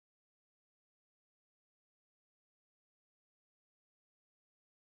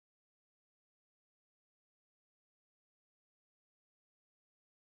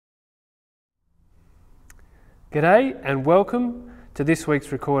G'day and welcome to this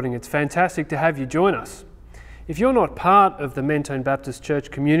week's recording. It's fantastic to have you join us. If you're not part of the Mentone Baptist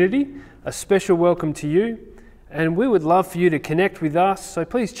Church community, a special welcome to you, and we would love for you to connect with us, so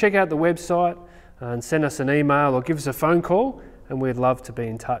please check out the website and send us an email or give us a phone call, and we'd love to be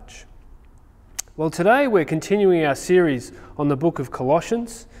in touch. Well, today we're continuing our series on the book of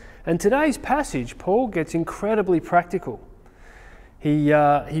Colossians, and today's passage, Paul gets incredibly practical.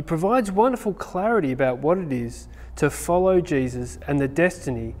 He provides wonderful clarity about what it is to follow Jesus and the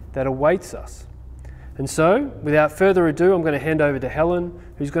destiny that awaits us. And so, without further ado, I'm going to hand over to Helen,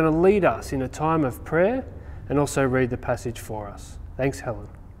 who's going to lead us in a time of prayer and also read the passage for us. Thanks, Helen.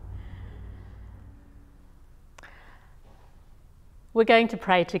 We're going to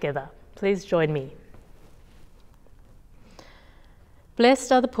pray together. Please join me.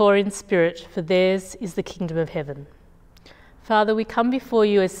 Blessed are the poor in spirit, for theirs is the kingdom of heaven. Father, we come before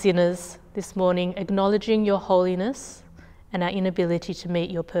you as sinners this morning, acknowledging your holiness and our inability to meet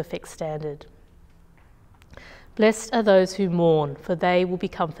your perfect standard. Blessed are those who mourn, for they will be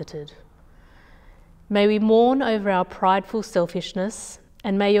comforted. May we mourn over our prideful selfishness,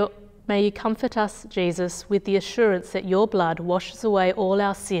 and may you comfort us, Jesus, with the assurance that your blood washes away all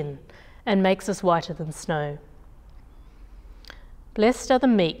our sin and makes us whiter than snow. Blessed are the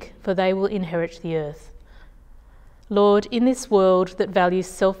meek, for they will inherit the earth. Lord, in this world that values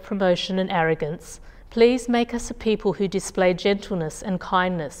self-promotion and arrogance, please make us a people who display gentleness and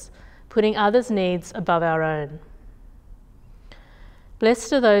kindness, putting others' needs above our own.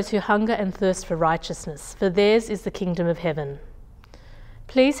 Blessed are those who hunger and thirst for righteousness, for theirs is the kingdom of heaven.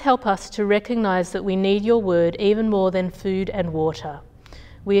 Please help us to recognize that we need your word even more than food and water.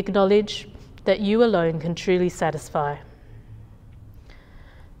 We acknowledge that you alone can truly satisfy.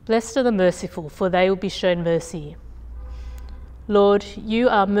 Blessed are the merciful, for they will be shown mercy. Lord, you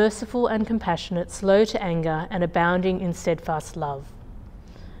are merciful and compassionate, slow to anger, and abounding in steadfast love.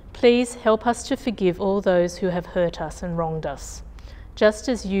 Please help us to forgive all those who have hurt us and wronged us, just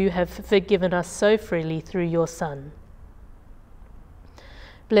as you have forgiven us so freely through your Son.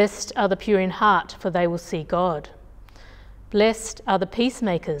 Blessed are the pure in heart, for they will see God. Blessed are the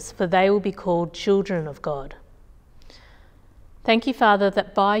peacemakers, for they will be called children of God. Thank you, Father,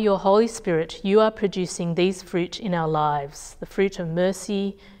 that by your Holy Spirit you are producing these fruit in our lives, the fruit of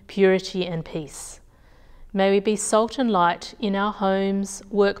mercy, purity and peace. May we be salt and light in our homes,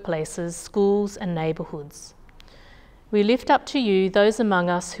 workplaces, schools and neighbourhoods. We lift up to you those among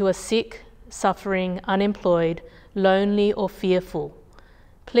us who are sick, suffering, unemployed, lonely or fearful.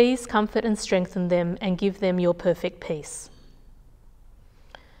 Please comfort and strengthen them and give them your perfect peace.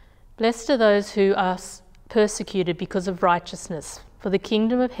 Blessed are those who are persecuted because of righteousness, for the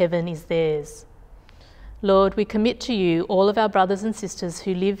kingdom of heaven is theirs. Lord, we commit to you all of our brothers and sisters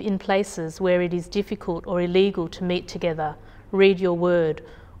who live in places where it is difficult or illegal to meet together, read your word,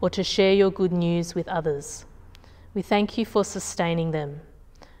 or to share your good news with others. We thank you for sustaining them.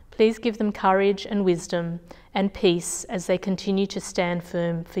 Please give them courage and wisdom and peace as they continue to stand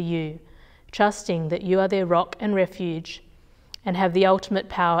firm for you, trusting that you are their rock and refuge and have the ultimate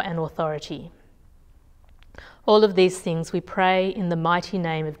power and authority. All of these things we pray in the mighty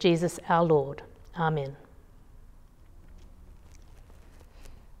name of Jesus our Lord. Amen.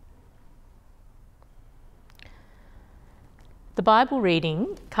 The Bible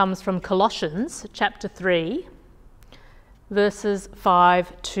reading comes from Colossians chapter 3, verses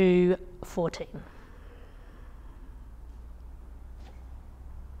 5 to 14.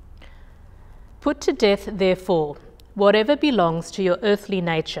 Put to death, therefore, whatever belongs to your earthly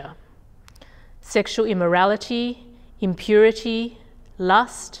nature: sexual immorality, impurity,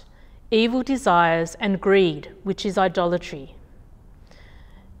 lust, evil desires, and greed, which is idolatry.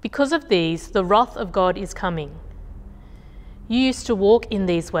 Because of these, the wrath of God is coming. You used to walk in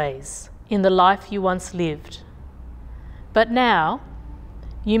these ways, in the life you once lived. But now,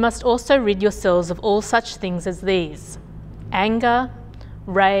 you must also rid yourselves of all such things as these: anger,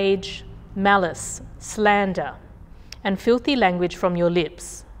 rage, malice, slander, and filthy language from your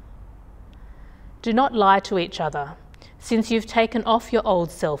lips. Do not lie to each other, since you've taken off your old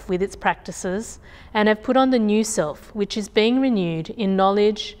self with its practices and have put on the new self, which is being renewed in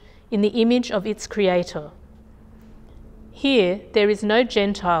knowledge in the image of its Creator. Here there is no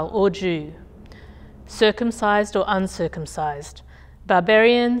Gentile or Jew, circumcised or uncircumcised,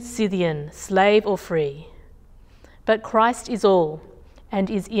 barbarian, Scythian, slave or free, but Christ is all and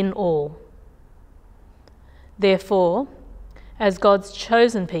is in all. Therefore, as God's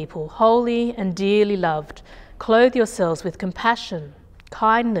chosen people, holy and dearly loved, clothe yourselves with compassion,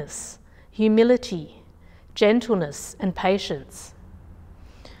 kindness, humility, gentleness, and patience.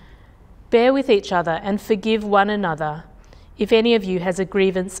 Bear with each other and forgive one another if any of you has a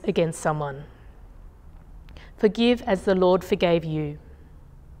grievance against someone. Forgive as the Lord forgave you.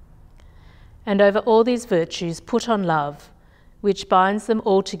 And over all these virtues put on love, which binds them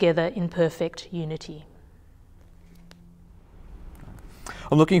all together in perfect unity.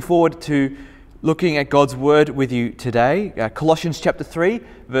 I'm looking forward to looking at God's word with you today. Colossians chapter 3,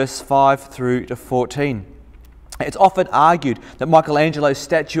 verse 5 through to 14. It's often argued that Michelangelo's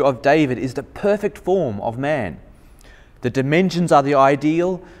statue of David is the perfect form of man. The dimensions are the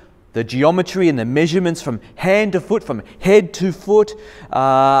ideal, the geometry and the measurements from hand to foot, from head to foot,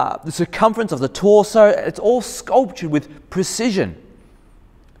 the circumference of the torso, it's all sculptured with precision.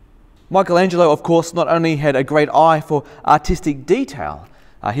 Michelangelo, of course, not only had a great eye for artistic detail,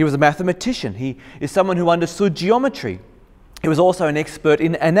 he was a mathematician. He is someone who understood geometry. He was also an expert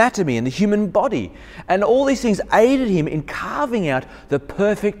in anatomy and the human body. And all these things aided him in carving out the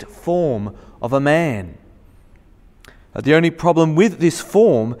perfect form of a man. The only problem with this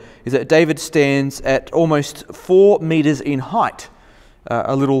form is that David stands at almost 4 meters in height,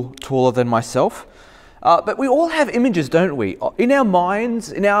 a little taller than myself. But we all have images, don't we, in our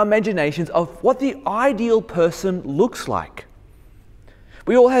minds, in our imaginations, of what the ideal person looks like.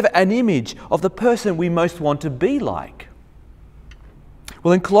 We all have an image of the person we most want to be like.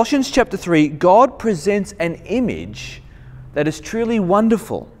 Well, in Colossians chapter 3, God presents an image that is truly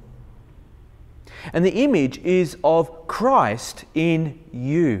wonderful. And the image is of Christ in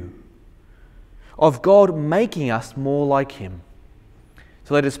you, of God making us more like Him.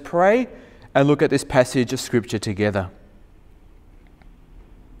 So let us pray and look at this passage of Scripture together.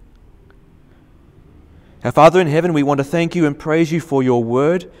 Our Father in heaven, we want to thank you and praise you for your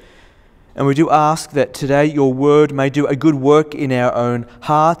word. And we do ask that today your word may do a good work in our own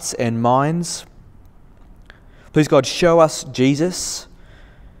hearts and minds. Please, God, show us Jesus,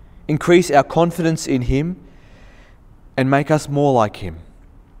 increase our confidence in him, and make us more like him.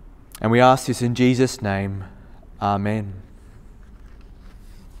 And we ask this in Jesus' name. Amen.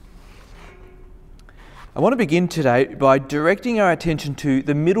 I want to begin today by directing our attention to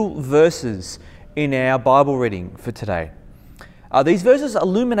the middle verses in our Bible reading for today. These verses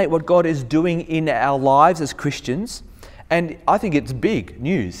illuminate what God is doing in our lives as Christians, and I think it's big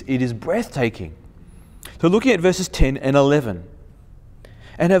news. It is breathtaking. So looking at verses 10 and 11.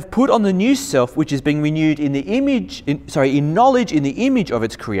 And have put on the new self, which is being renewed in knowledge in the image of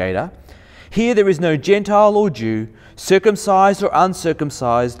its Creator. Here there is no Gentile or Jew, circumcised or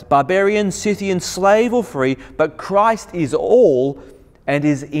uncircumcised, barbarian, Scythian, slave or free, but Christ is all and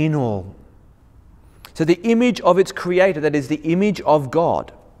is in all. So the image of its Creator, that is the image of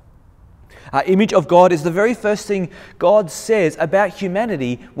God. Our image of God is the very first thing God says about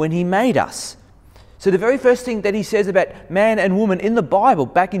humanity when He made us. So the very first thing that He says about man and woman in the Bible,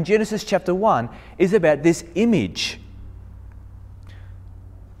 back in Genesis chapter 1, is about this image.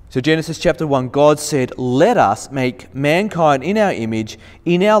 So Genesis chapter 1, God said, "Let us make mankind in our image,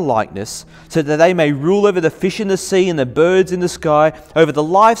 in our likeness, so that they may rule over the fish in the sea and the birds in the sky, over the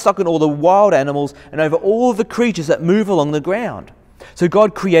livestock and all the wild animals, and over all the creatures that move along the ground." So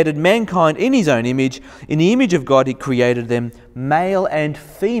God created mankind in His own image. In the image of God He created them, male and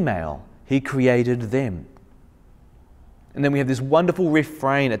female He created them. And then we have this wonderful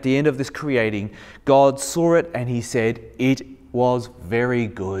refrain at the end of this creating. God saw it and He said, "It was very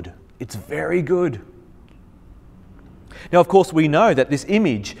good." It's very good. Now, of course, we know that this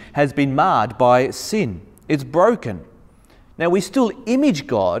image has been marred by sin. It's broken. Now, we still image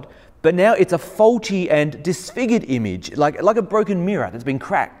God, but now it's a faulty and disfigured image, like a broken mirror that's been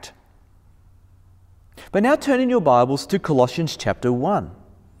cracked. But now turn in your Bibles to Colossians chapter 1.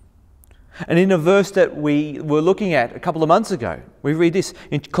 And in a verse that we were looking at a couple of months ago, we read this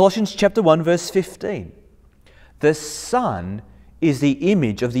in Colossians chapter 1, verse 15. The Son is the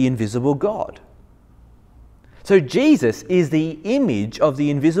image of the invisible God. So Jesus is the image of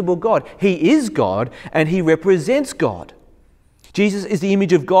the invisible God. He is God and He represents God. Jesus is the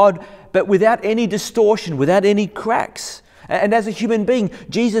image of God, but without any distortion, without any cracks. And as a human being,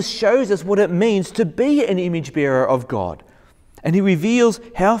 Jesus shows us what it means to be an image bearer of God. And He reveals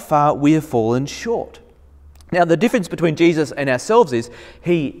how far we have fallen short. Now, the difference between Jesus and ourselves is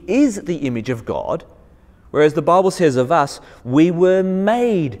He is the image of God, whereas the Bible says of us, we were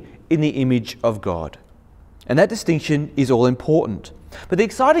made in the image of God. And that distinction is all important. But the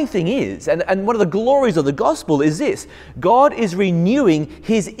exciting thing is, and one of the glories of the gospel is this, God is renewing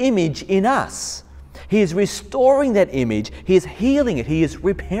His image in us. He is restoring that image. He is healing it. He is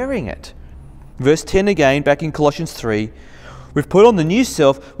repairing it. Verse 10 again, back in Colossians 3, we've put on the new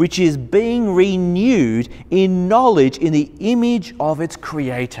self, which is being renewed in knowledge in the image of its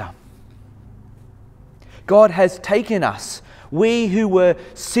Creator. God has taken us, we who were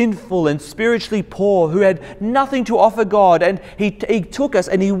sinful and spiritually poor, who had nothing to offer God, and He took us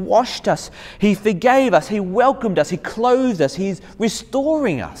and He washed us. He forgave us. He welcomed us. He clothed us. He's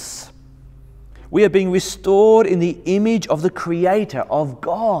restoring us. We are being restored in the image of the Creator, of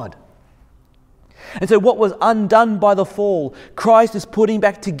God. And so what was undone by the fall, Christ is putting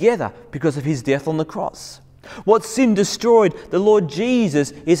back together because of His death on the cross. What sin destroyed, the Lord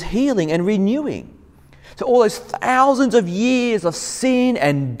Jesus is healing and renewing. So all those thousands of years of sin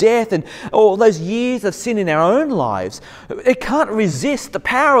and death and all those years of sin in our own lives, it can't resist the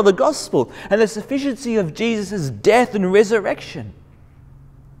power of the gospel and the sufficiency of Jesus' death and resurrection.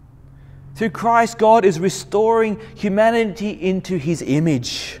 Through Christ, God is restoring humanity into His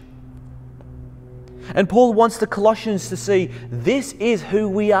image. And Paul wants the Colossians to see, this is who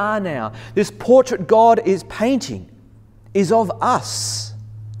we are now. This portrait God is painting is of us.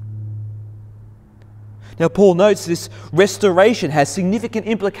 Now, Paul notes this restoration has significant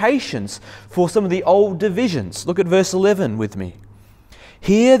implications for some of the old divisions. Look at verse 11 with me.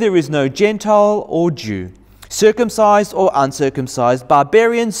 Here there is no Gentile or Jew, circumcised or uncircumcised,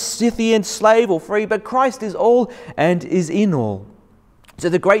 barbarian, Scythian, slave or free, but Christ is all and is in all. So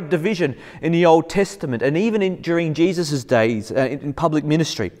the great division in the Old Testament, and even during Jesus' days in public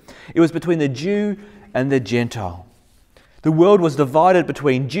ministry, it was between the Jew and the Gentile. The world was divided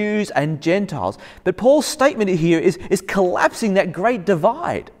between Jews and Gentiles. But Paul's statement here is collapsing that great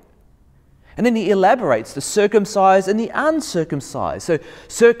divide. And then he elaborates the circumcised and the uncircumcised. So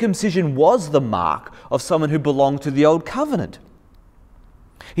circumcision was the mark of someone who belonged to the Old Covenant.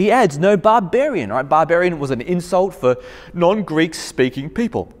 He adds no barbarian. Right? Barbarian was an insult for non-Greek speaking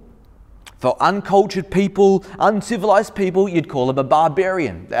people. For uncultured people, uncivilized people, you'd call them a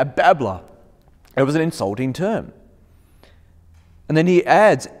barbarian, a babbler. It was an insulting term. And then he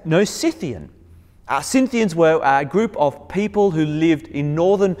adds, no Scythian. Scythians were a group of people who lived in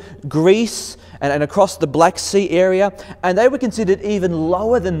northern Greece and across the Black Sea area, and they were considered even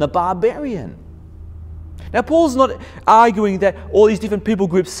lower than the barbarian. Now, Paul's not arguing that all these different people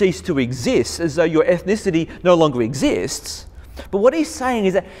groups cease to exist, as though your ethnicity no longer exists. But what he's saying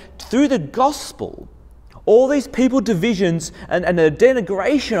is that through the gospel, all these people divisions and the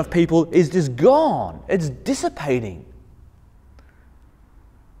denigration of people is just gone. It's dissipating.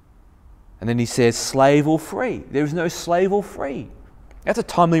 And then he says, slave or free. There is no slave or free. That's a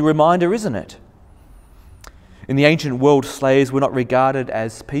timely reminder, isn't it? In the ancient world, slaves were not regarded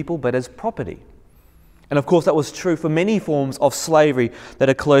as people, but as property. And of course, that was true for many forms of slavery that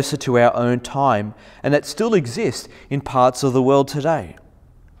are closer to our own time and that still exist in parts of the world today.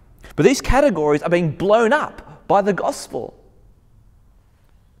 But these categories are being blown up by the gospel.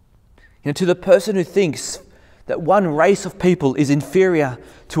 To the person who thinks that one race of people is inferior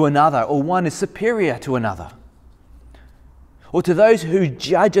to another or one is superior to another. Or to those who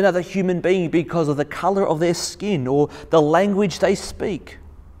judge another human being because of the colour of their skin or the language they speak.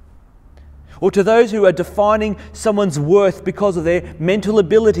 Or to those who are defining someone's worth because of their mental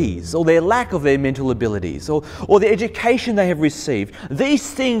abilities or their lack of their mental abilities or the education they have received.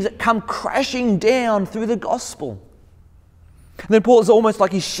 These things come crashing down through the gospel. And then Paul is almost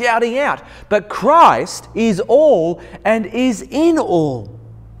like he's shouting out, but Christ is all and is in all.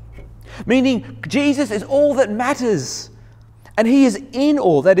 Meaning Jesus is all that matters. And He is in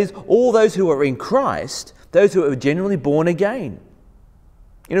all. That is, all those who are in Christ, those who are genuinely born again.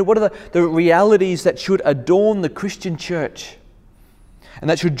 What are the realities that should adorn the Christian church? And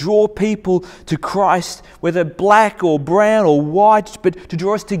that should draw people to Christ, whether black or brown or white, but to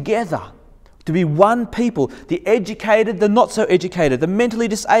draw us together. To be one people, the educated, the not so educated, the mentally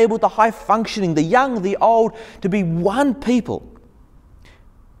disabled, the high functioning, the young, the old, to be one people.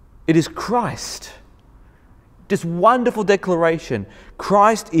 It is Christ. This wonderful declaration,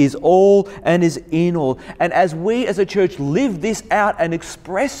 Christ is all and is in all. And as we as a church live this out and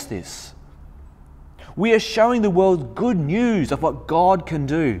express this, we are showing the world good news of what God can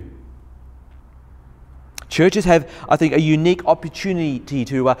do. Churches have, I think, a unique opportunity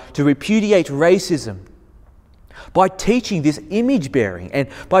to repudiate racism by teaching this image bearing and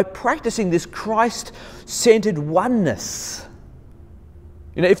by practicing this Christ-centered oneness.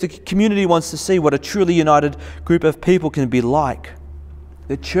 If the community wants to see what a truly united group of people can be like,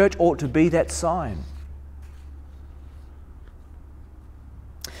 the church ought to be that sign.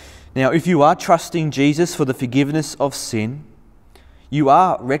 Now, if you are trusting Jesus for the forgiveness of sin, you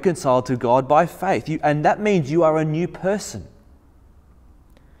are reconciled to God by faith, and that means you are a new person.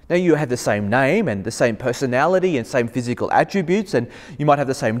 Now, you have the same name and the same personality and same physical attributes, and you might have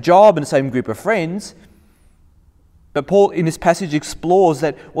the same job and the same group of friends. But Paul, in this passage, explores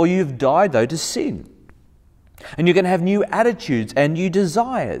that, you've died, though, to sin. And you're going to have new attitudes and new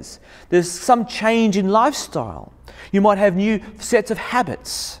desires. There's some change in lifestyle. You might have new sets of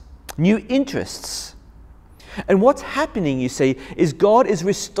habits, new interests. And what's happening, you see, is God is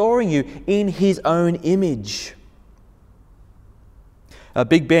restoring you in His own image.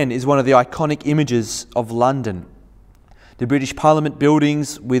 Big Ben is one of the iconic images of London. The British Parliament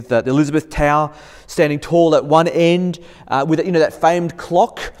buildings with the Elizabeth Tower standing tall at one end, with that famed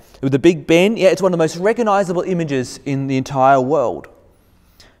clock with the Big Ben. Yeah, it's one of the most recognisable images in the entire world.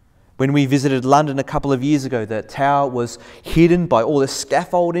 When we visited London a couple of years ago, the tower was hidden by all the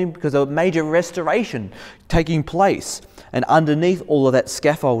scaffolding because of a major restoration taking place, and underneath all of that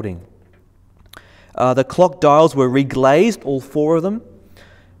scaffolding, the clock dials were reglazed, all four of them.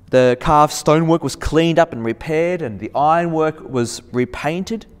 The carved stonework was cleaned up and repaired, and the ironwork was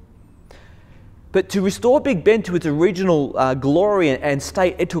repainted. But to restore Big Ben to its original glory and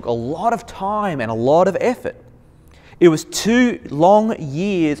state, it took a lot of time and a lot of effort. It was 2 long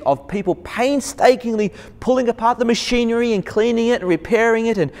years of people painstakingly pulling apart the machinery and cleaning it and repairing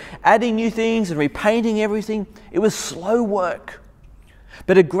it and adding new things and repainting everything. It was slow work.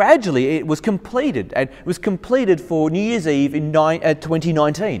 But gradually it was completed, and it was completed for New Year's Eve in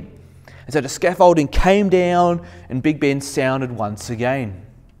 2019. And so the scaffolding came down and Big Ben sounded once again.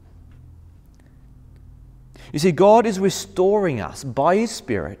 You see, God is restoring us by His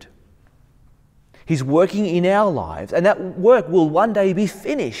Spirit. He's working in our lives, and that work will one day be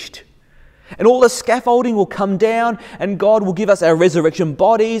finished. And all the scaffolding will come down, and God will give us our resurrection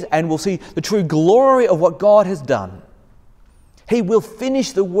bodies, and we'll see the true glory of what God has done. He will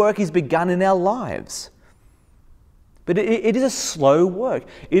finish the work He's begun in our lives. But it is a slow work.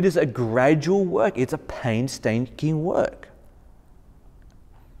 It is a gradual work. It's a painstaking work.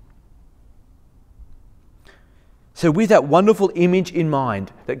 So with that wonderful image in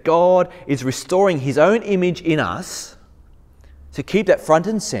mind, that God is restoring His own image in us, to keep that front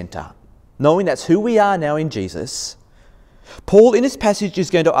and centre, knowing that's who we are now in Jesus, Paul in this passage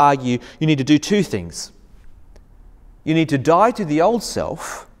is going to argue you need to do 2 things. You need to die to the old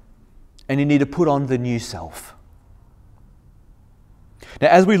self, and you need to put on the new self. Now,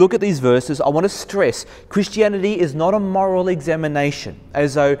 as we look at these verses, I want to stress Christianity is not a moral examination,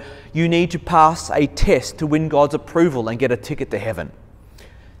 as though you need to pass a test to win God's approval and get a ticket to heaven.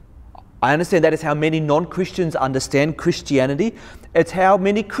 I understand that is how many non-Christians understand Christianity. It's how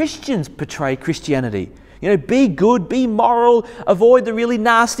many Christians portray Christianity. Be good, be moral, avoid the really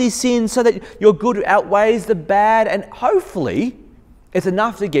nasty sins so that your good outweighs the bad, and hopefully it's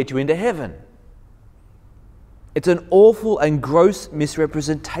enough to get you into heaven. It's an awful and gross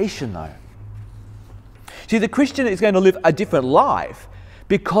misrepresentation, though. See, the Christian is going to live a different life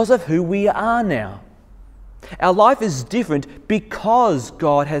because of who we are now. Our life is different because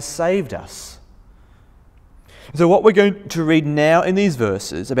God has saved us. So what we're going to read now in these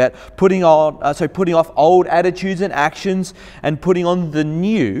verses about putting off old attitudes and actions and putting on the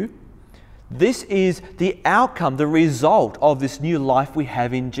new, this is the outcome, the result of this new life we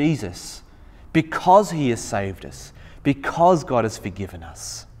have in Jesus. Because He has saved us, because God has forgiven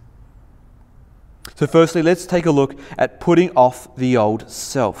us. So firstly, let's take a look at putting off the old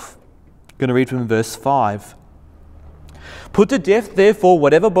self. I'm going to read from verse 5. Put to death, therefore,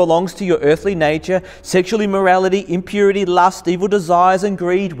 whatever belongs to your earthly nature, sexual immorality, impurity, lust, evil desires, and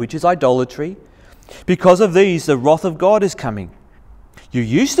greed, which is idolatry. Because of these, the wrath of God is coming. You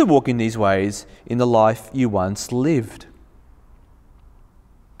used to walk in these ways in the life you once lived.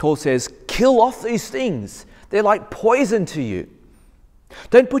 Paul says, kill off these things. They're like poison to you.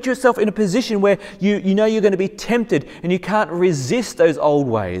 Don't put yourself in a position where you know you're going to be tempted and you can't resist those old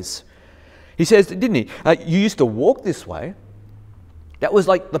ways. He says, didn't he? You used to walk this way. That was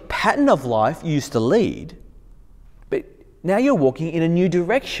like the pattern of life you used to lead. But now you're walking in a new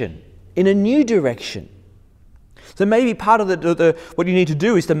direction. In a new direction. So maybe part of what you need to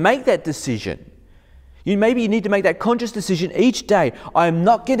do is to make that decision. Maybe you need to make that conscious decision each day. I am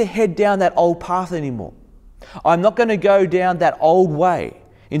not going to head down that old path anymore. I'm not going to go down that old way.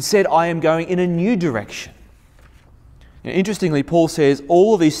 Instead, I am going in a new direction. Interestingly, Paul says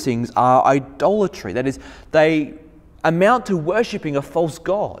all of these things are idolatry. That is, they amount to worshipping a false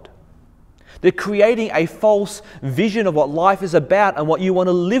god. They're creating a false vision of what life is about and what you want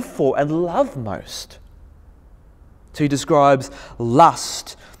to live for and love most. So he describes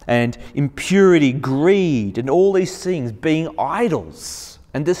lust and impurity, greed, and all these things being idols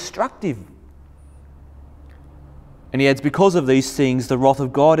and destructive. And he adds, because of these things, the wrath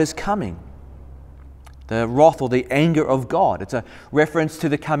of God is coming. The wrath or the anger of God. It's a reference to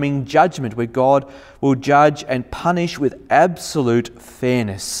the coming judgment where God will judge and punish with absolute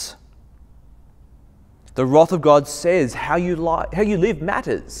fairness. The wrath of God says how you live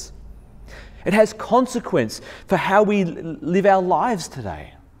matters. It has consequence for how we live our lives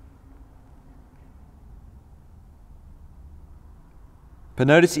today. But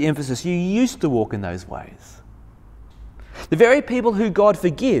notice the emphasis, you used to walk in those ways. The very people who God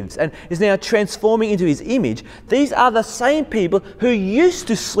forgives and is now transforming into his image, these are the same people who used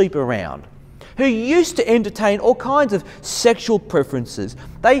to sleep around, who used to entertain all kinds of sexual preferences.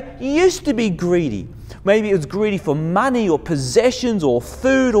 They used to be greedy. Maybe it was greedy for money or possessions or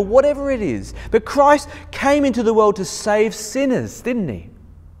food or whatever it is. But Christ came into the world to save sinners, didn't he?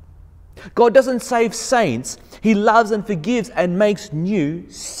 God doesn't save saints. He loves and forgives and makes new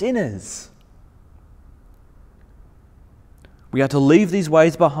sinners. We are to leave these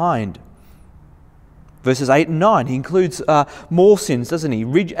ways behind. Verses 8 and 9, he includes more sins, doesn't he?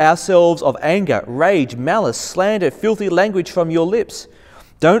 Rid ourselves of anger, rage, malice, slander, filthy language from your lips.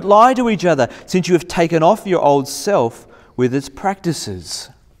 Don't lie to each other, since you have taken off your old self with its practices.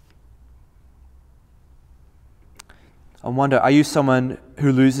 I wonder, are you someone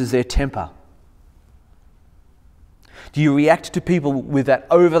who loses their temper? Do you react to people with that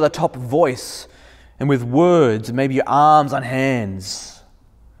over-the-top voice and with words, maybe your arms and hands?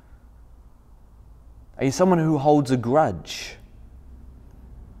 Are you someone who holds a grudge?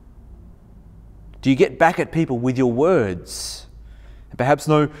 Do you get back at people with your words? And perhaps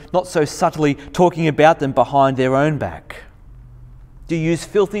not so subtly talking about them behind their own back? Do you use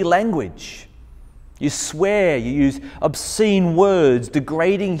filthy language? You swear, you use obscene words,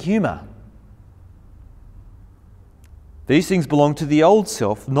 degrading humour. These things belong to the old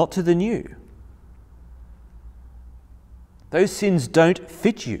self, not to the new. Those sins don't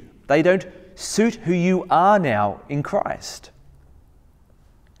fit you. They don't suit who you are now in Christ.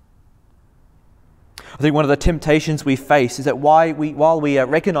 I think one of the temptations we face is that while we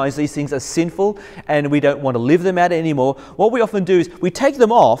recognise these things as sinful and we don't want to live them out anymore, what we often do is we take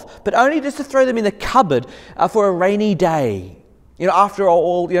them off, but only just to throw them in the cupboard for a rainy day. After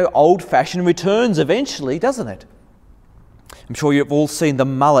all, old-fashioned returns eventually, doesn't it? I'm sure you've all seen the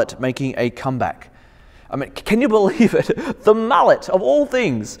mullet making a comeback. I mean, can you believe it? The mullet, of all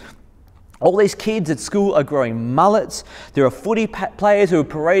things. All these kids at school are growing mullets. There are footy players who are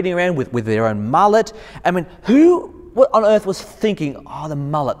parading around with their own mullet. I mean, what on earth was thinking, the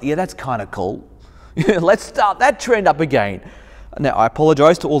mullet, yeah, that's kind of cool. Let's start that trend up again. Now, I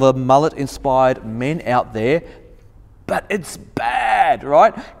apologise to all the mullet-inspired men out there, but it's bad,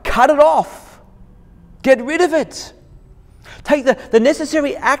 right? Cut it off. Get rid of it. Take the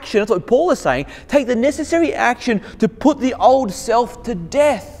necessary action, that's what Paul is saying, take the necessary action to put the old self to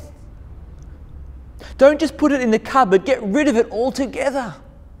death. Don't just put it in the cupboard, get rid of it altogether.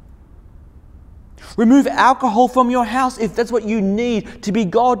 Remove alcohol from your house if that's what you need to be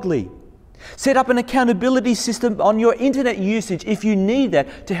godly. Set up an accountability system on your internet usage if you need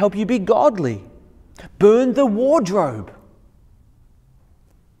that to help you be godly. Burn the wardrobe.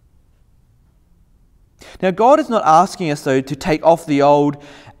 Now, God is not asking us, though, to take off the old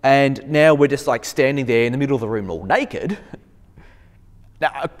and now we're just like standing there in the middle of the room all naked.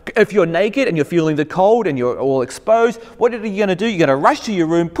 Now, if you're naked and you're feeling the cold and you're all exposed, what are you going to do? You're going to rush to your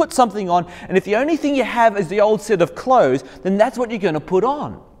room, put something on, and if the only thing you have is the old set of clothes, then that's what you're going to put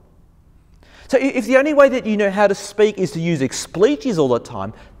on. So if the only way that you know how to speak is to use expletives all the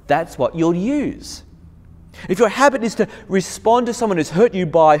time, that's what you'll use. If your habit is to respond to someone who's hurt you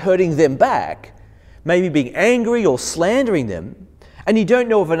by hurting them back, maybe being angry or slandering them, and you don't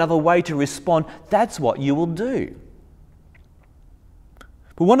know of another way to respond, that's what you will do.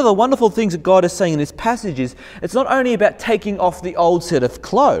 But one of the wonderful things that God is saying in this passage is it's not only about taking off the old set of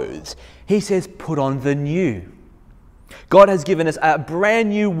clothes. He says, put on the new. God has given us a brand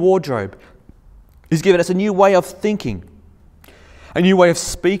new wardrobe. He's given us a new way of thinking, a new way of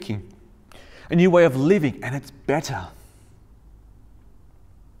speaking, a new way of living, and it's better.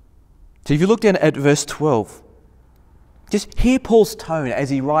 So if you look down at verse 12, just hear Paul's tone as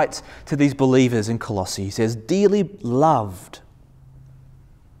he writes to these believers in Colossae. He says, dearly loved.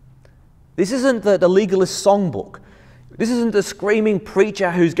 This isn't the legalist songbook. This isn't the screaming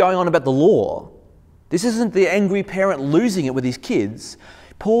preacher who's going on about the law. This isn't the angry parent losing it with his kids.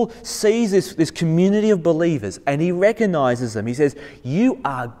 Paul sees this community of believers and he recognizes them. He says, you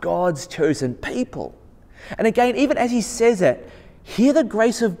are God's chosen people. And again, even as he says that, hear the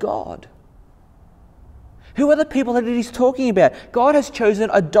grace of God. Who are the people that he's talking about? God has chosen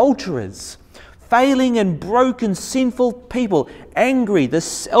adulterers, failing and broken, sinful people, angry, the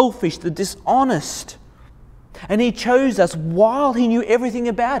selfish, the dishonest. And he chose us while he knew everything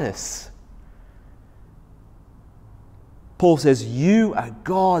about us. Paul says, you are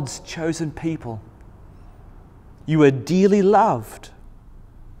God's chosen people. You are dearly loved.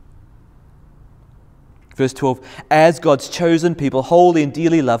 Verse 12, as God's chosen people, holy and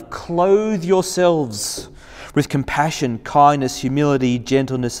dearly loved, clothe yourselves with compassion, kindness, humility,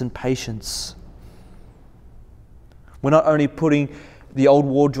 gentleness, and patience. We're not only putting the old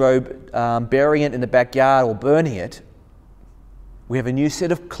wardrobe, burying it in the backyard or burning it. We have a new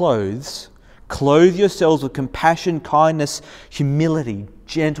set of clothes. Clothe yourselves with compassion, kindness, humility,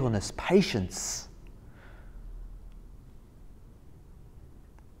 gentleness, patience.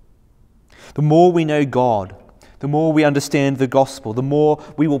 The more we know God, the more we understand the gospel, the more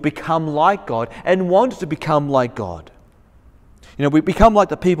we will become like God and want to become like God. We become like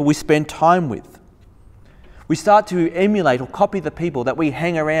the people we spend time with. We start to emulate or copy the people that we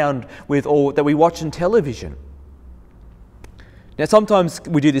hang around with or that we watch on television. Now, sometimes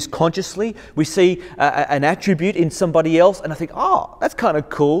we do this consciously. We see an attribute in somebody else and I think, oh, that's kind of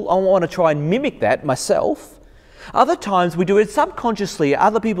cool. I want to try and mimic that myself. Other times we do it subconsciously.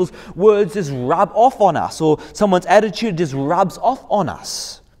 Other people's words just rub off on us, or someone's attitude just rubs off on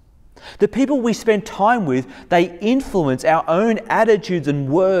us. The people we spend time with, they influence our own attitudes and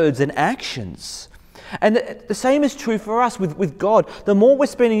words and actions. And the same is true for us with God. The more we're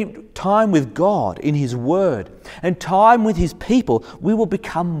spending time with God in His Word and time with His people, we will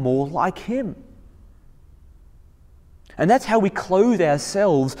become more like Him. And that's how we clothe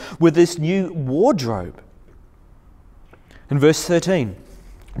ourselves with this new wardrobe. In verse 13,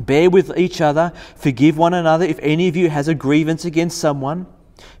 bear with each other, forgive one another. If any of you has a grievance against someone,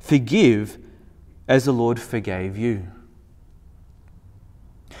 forgive as the Lord forgave you.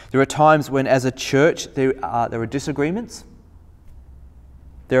 There are times when, as a church, there are disagreements,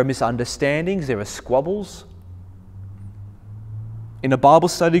 there are misunderstandings, there are squabbles. In a Bible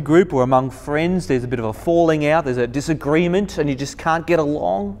study group or among friends, there's a bit of a falling out, there's a disagreement, and you just can't get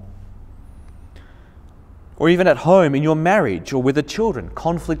along. Or even at home, in your marriage or with the children,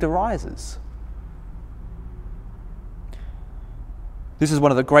 conflict arises. This is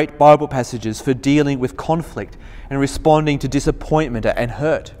one of the great Bible passages for dealing with conflict and responding to disappointment and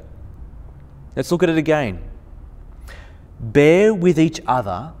hurt. Let's look at it again. Bear with each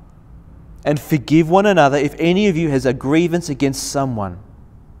other and forgive one another if any of you has a grievance against someone.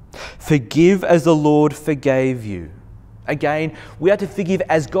 Forgive as the Lord forgave you. Again, we are to forgive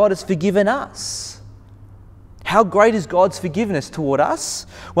as God has forgiven us. How great is God's forgiveness toward us?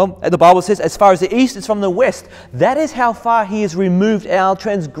 Well, the Bible says, as far as the east is from the west, that is how far He has removed our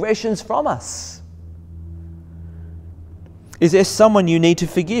transgressions from us. Is there someone you need to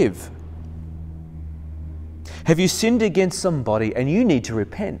forgive? Have you sinned against somebody and you need to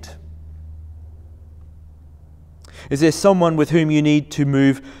repent? Is there someone with whom you need to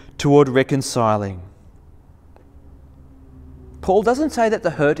move toward reconciling? Paul doesn't say that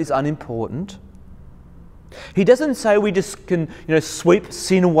the hurt is unimportant. He doesn't say we just can, sweep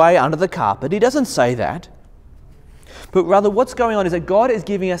sin away under the carpet. He doesn't say that. But rather what's going on is that God is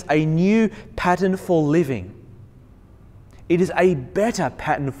giving us a new pattern for living. It is a better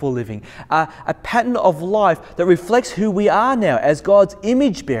pattern for living, a pattern of life that reflects who we are now as God's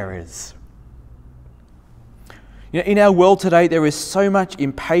image bearers. In our world today, there is so much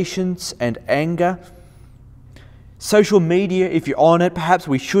impatience and anger. Social media, if you're on it, perhaps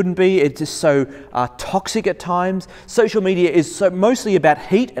we shouldn't be. It's just so toxic at times. Social media is mostly about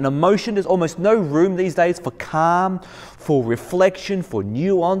heat and emotion. There's almost no room these days for calm, for reflection, for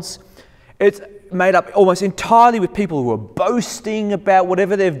nuance. It's made up almost entirely with people who are boasting about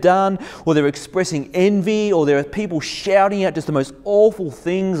whatever they've done, or they're expressing envy, or there are people shouting out just the most awful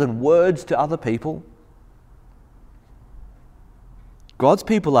things and words to other people. God's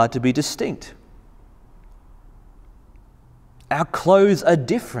people are to be distinct. Our clothes are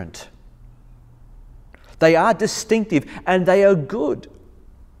different. They are distinctive and they are good.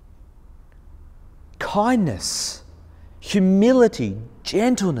 Kindness, humility,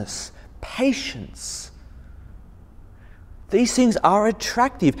 gentleness, patience. These things are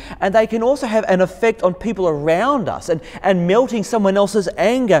attractive, and they can also have an effect on people around us and melting someone else's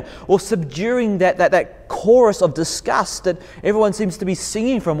anger or subduing that chorus of disgust that everyone seems to be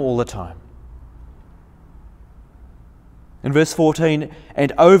singing from all the time. In verse 14,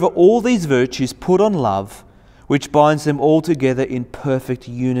 and over all these virtues put on love, which binds them all together in perfect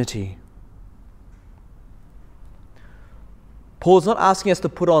unity. Paul's not asking us to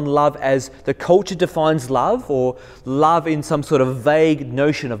put on love as the culture defines love, or love in some sort of vague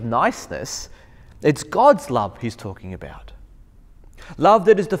notion of niceness. It's God's love he's talking about. Love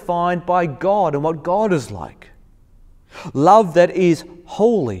that is defined by God and what God is like. Love that is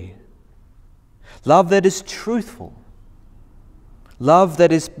holy. Love that is truthful. Love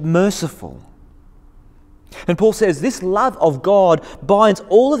that is merciful. And Paul says this love of God binds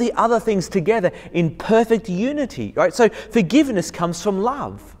all of the other things together in perfect unity, right? So forgiveness comes from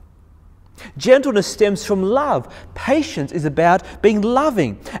love. Gentleness stems from love. Patience is about being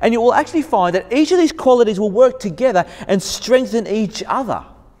loving. And you will actually find that each of these qualities will work together and strengthen each other.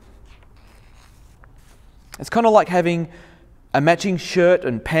 It's kind of like having a matching shirt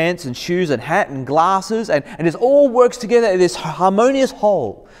and pants and shoes and hat and glasses, and it all works together in this harmonious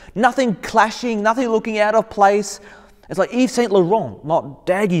whole. Nothing clashing, nothing looking out of place. It's like Yves Saint Laurent, not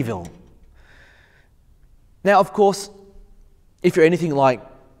Daggyville. Now, of course, if you're anything like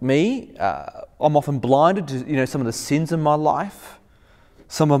me, I'm often blinded to some of the sins in my life,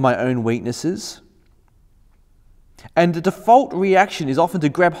 some of my own weaknesses. And the default reaction is often to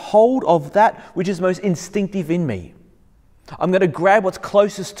grab hold of that which is most instinctive in me. I'm going to grab what's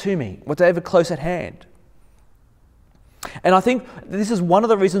closest to me, what's ever close at hand. And I think this is one of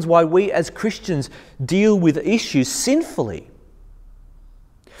the reasons why we as Christians deal with issues sinfully.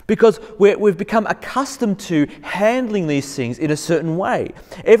 Because we've become accustomed to handling these things in a certain way.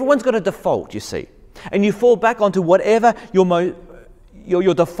 Everyone's got a default, you see. And you fall back onto whatever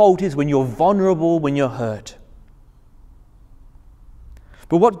your default is when you're vulnerable, when you're hurt.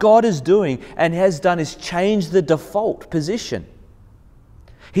 But what God is doing and has done is change the default position.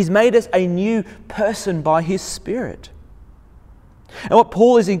 He's made us a new person by His Spirit. And what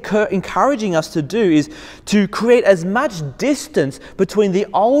Paul is encouraging us to do is to create as much distance between the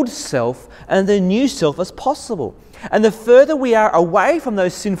old self and the new self as possible. And the further we are away from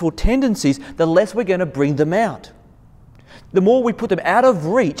those sinful tendencies, the less we're going to bring them out. The more we put them out of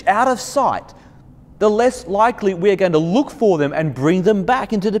reach, out of sight, the less likely we are going to look for them and bring them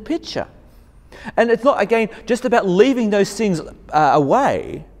back into the picture. And it's not, again, just about leaving those things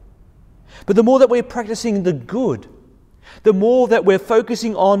away, but the more that we're practicing the good, the more that we're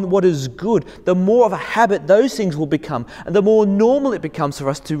focusing on what is good, the more of a habit those things will become, and the more normal it becomes for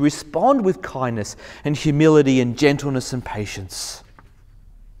us to respond with kindness and humility and gentleness and patience.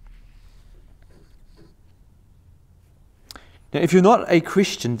 Now, if you're not a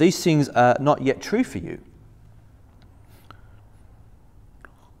Christian, these things are not yet true for you.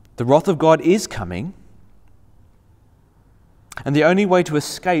 The wrath of God is coming, and the only way to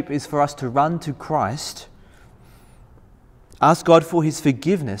escape is for us to run to Christ, ask God for His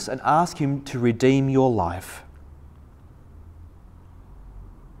forgiveness, and ask Him to redeem your life.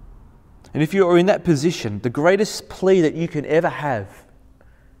 And if you are in that position, the greatest plea that you can ever have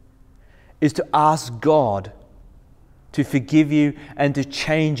is to ask God to forgive you and to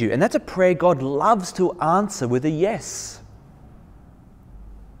change you. And that's a prayer God loves to answer with a yes.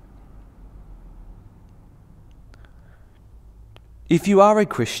 If you are a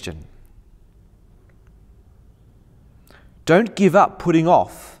Christian, don't give up putting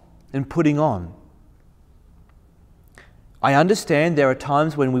off and putting on. I understand there are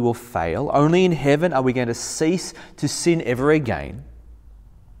times when we will fail. Only in heaven are we going to cease to sin ever again.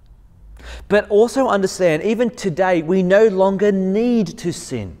 But also understand, even today, we no longer need to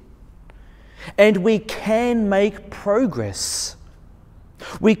sin. And we can make progress.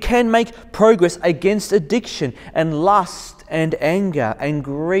 We can make progress against addiction and lust and anger and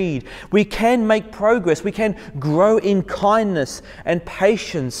greed. We can make progress. We can grow in kindness and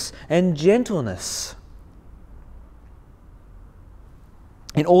patience and gentleness.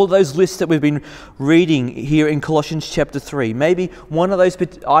 In all those lists that we've been reading here in Colossians chapter 3, maybe one of those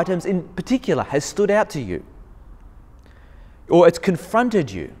items in particular has stood out to you, or it's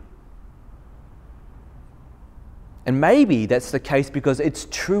confronted you. And maybe that's the case because it's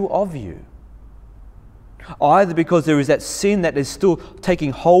true of you. Either because there is that sin that is still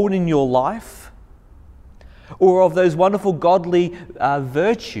taking hold in your life, or of those wonderful godly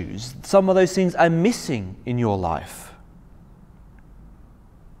virtues, some of those things are missing in your life.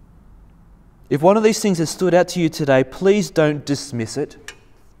 If one of these things has stood out to you today, please don't dismiss it.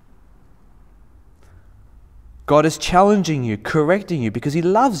 God is challenging you, correcting you, because He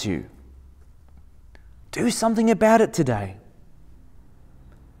loves you. Do something about it today.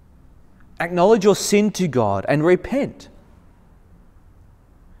 Acknowledge your sin to God and repent.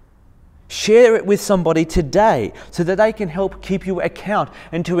 Share it with somebody today so that they can help keep you account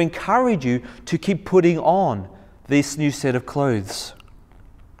and to encourage you to keep putting on this new set of clothes.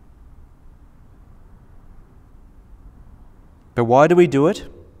 But why do we do it?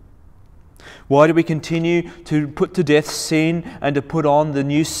 Why do we continue to put to death sin and to put on the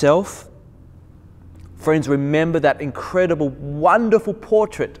new self? Friends, remember that incredible, wonderful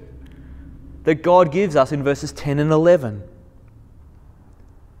portrait that God gives us in verses 10 and 11.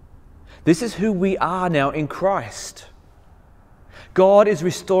 This is who we are now in Christ. God is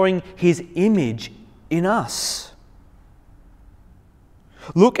restoring His image in us.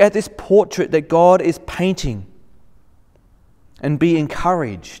 Look at this portrait that God is painting and be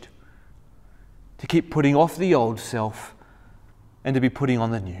encouraged to keep putting off the old self and to be putting on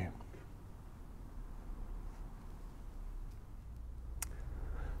the new.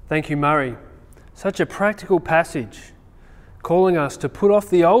 Thank you, Murray. Such a practical passage, calling us to put off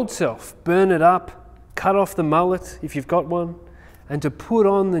the old self, burn it up, cut off the mullet if you've got one, and to put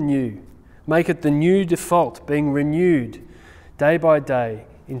on the new. Make it the new default, being renewed day by day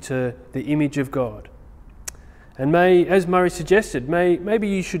into the image of God. And as Murray suggested, maybe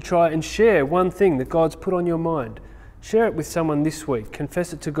you should try and share one thing that God's put on your mind. Share it with someone this week.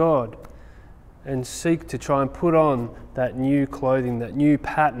 Confess it to God and seek to try and put on that new clothing, that new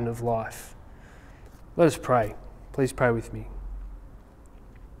pattern of life. Let us pray. Please pray with me.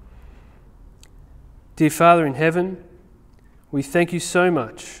 Dear Father in heaven, we thank you so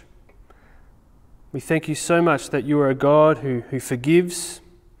much. We thank you so much that you are a God who forgives,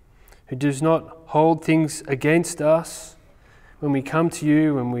 who does not hold things against us. When we come to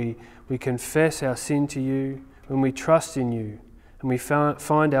you, when we confess our sin to you, when we trust in you, and we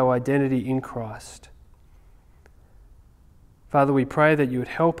find our identity in Christ. Father, we pray that you would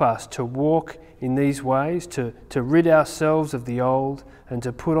help us to walk in these ways, to rid ourselves of the old and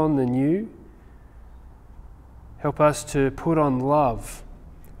to put on the new. Help us to put on love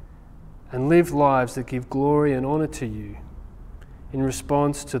and live lives that give glory and honour to you in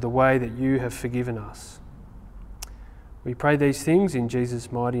response to the way that you have forgiven us. We pray these things in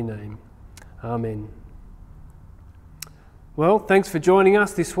Jesus' mighty name. Amen. Well, thanks for joining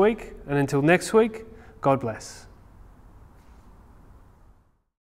us this week, and until next week, God bless.